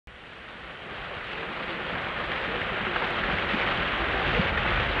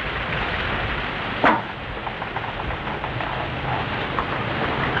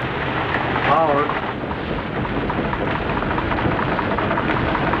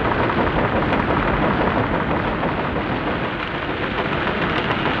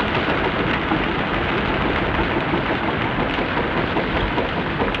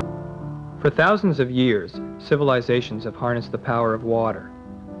thousands of years, civilizations have harnessed the power of water.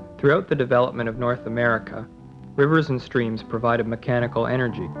 Throughout the development of North America, rivers and streams provided mechanical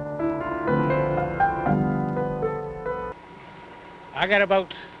energy. I got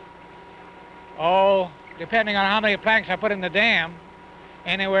about, depending on how many planks I put in the dam,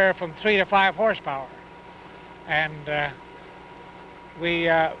 anywhere from 3 to 5 horsepower. And we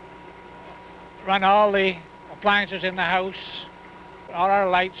run all the appliances in the house, all our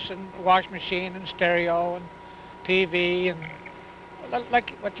lights and wash machine and stereo and TV, and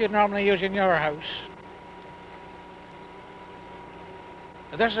like what you normally use in your house.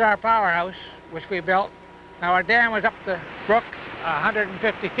 This is our powerhouse, which we built. Now our dam was up the brook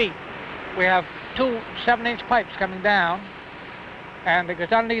 150 feet. We have 2 7-inch pipes coming down, and it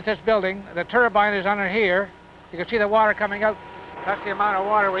goes underneath this building. The turbine is under here. You can see the water coming out. That's the amount of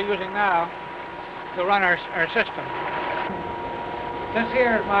water we're using now to run our system. This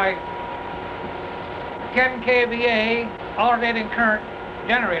here is my 10 kVA alternating current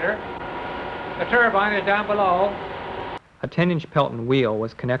generator. The turbine is down below. A 10-inch Pelton wheel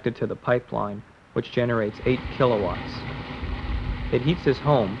was connected to the pipeline, which generates 8 kilowatts. It heats his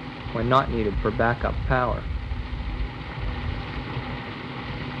home when not needed for backup power.